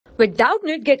With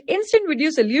Doubtnut, get instant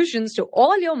video solutions to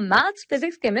all your maths,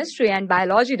 physics, chemistry, and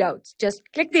biology doubts. Just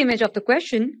click the image of the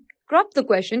question, crop the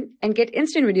question, and get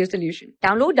instant video solution.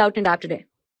 Download Doubtnut app today.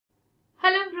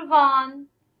 Hello everyone.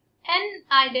 N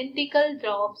identical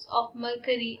drops of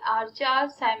mercury are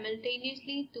charged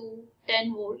simultaneously to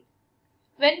 10 volt.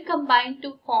 When combined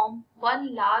to form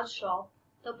one large drop,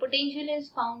 the potential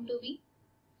is found to be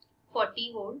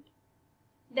 40 volt.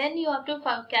 Then you have to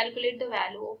calculate the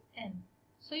value of N.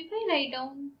 So if I write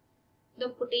down the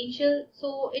potential,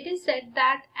 so it is said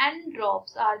that N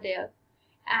drops are there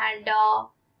and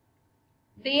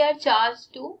they are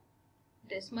charged to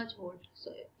this much volt.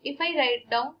 So if I write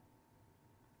down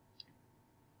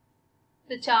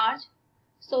the charge,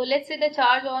 so let's say the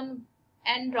charge on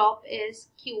N drop is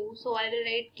Q, so I will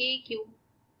write KQ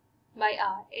by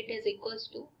R. It is equals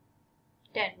to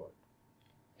 10 volt,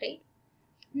 right?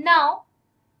 Now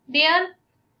they are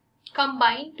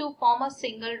combined to form a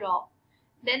single drop.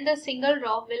 Then the single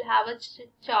drop will have a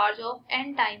charge of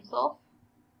N times of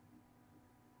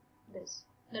this.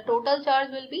 The total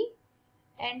charge will be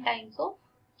N times of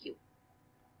Q.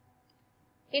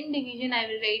 In division I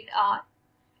will write R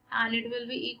and it will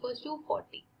be equals to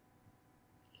 40.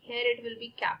 Here it will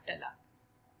be capital R.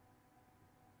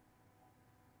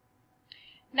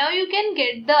 Now you can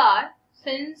get the R,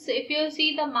 since if you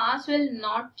see the mass will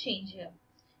not change here.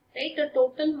 Right, the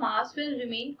total mass will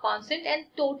remain constant and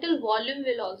total volume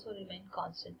will also remain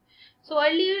constant. So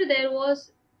earlier there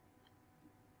was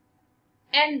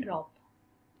N drop,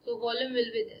 so volume will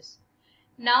be this.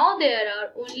 Now there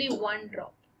are only one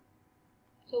drop,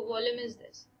 so volume is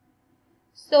this.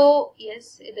 So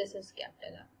yes, this is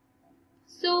capital R.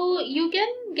 So you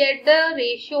can get the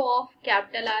ratio of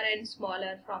capital R and small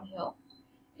r from here.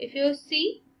 If you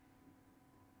see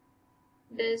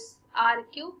this R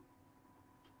cube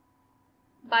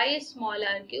by small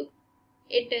r cube,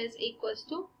 it is equals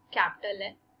to capital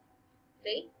N,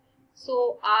 right?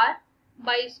 So R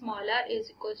by small r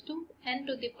is equals to N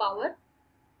to the power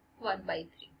 1 by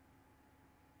 3.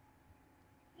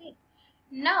 Right.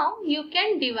 Now you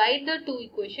can divide the two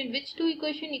equation. Which two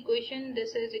equation?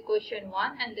 This is equation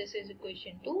 1 and this is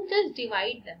equation 2. Just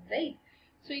divide them, right?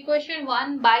 So equation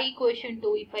 1 by equation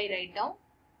 2, if I write down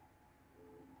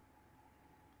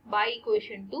by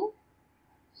equation 2,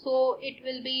 so it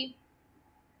will be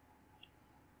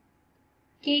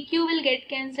KQ will get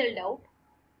cancelled out.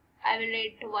 I will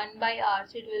write 1 by R,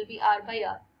 so it will be R by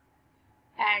R.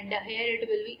 And here it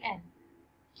will be N.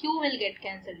 Q will get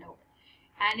cancelled out.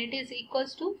 And it is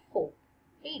equals to 4.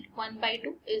 Right? 1 by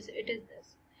 2 is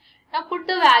this. Now put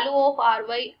the value of R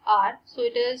by R. So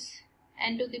it is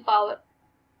N to the power.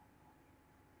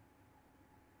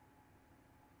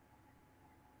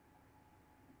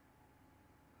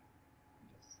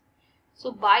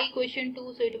 So by equation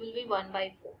 2, so it will be 1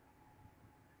 by 4.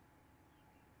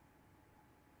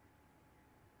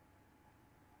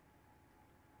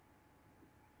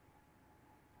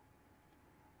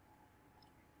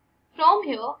 From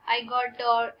here, I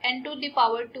got N to the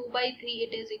power 2 by 3,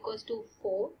 it is equals to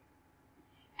 4.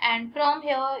 And from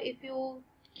here, if you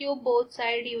cube both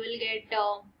sides, you will get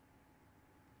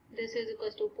this is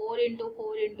equals to 4 into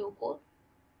 4 into 4.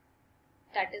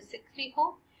 That is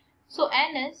 64. So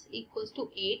N is equals to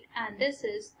 8 and this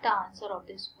is the answer of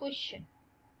this question.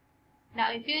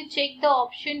 Now if you check the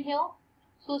option here,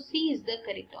 so C is the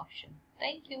correct option.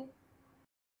 Thank you.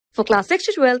 For class 6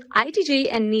 to 12, IIT JEE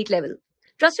and NEET level.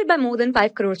 Trusted by more than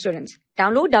 5 crore students.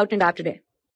 Download Doubtnut app today.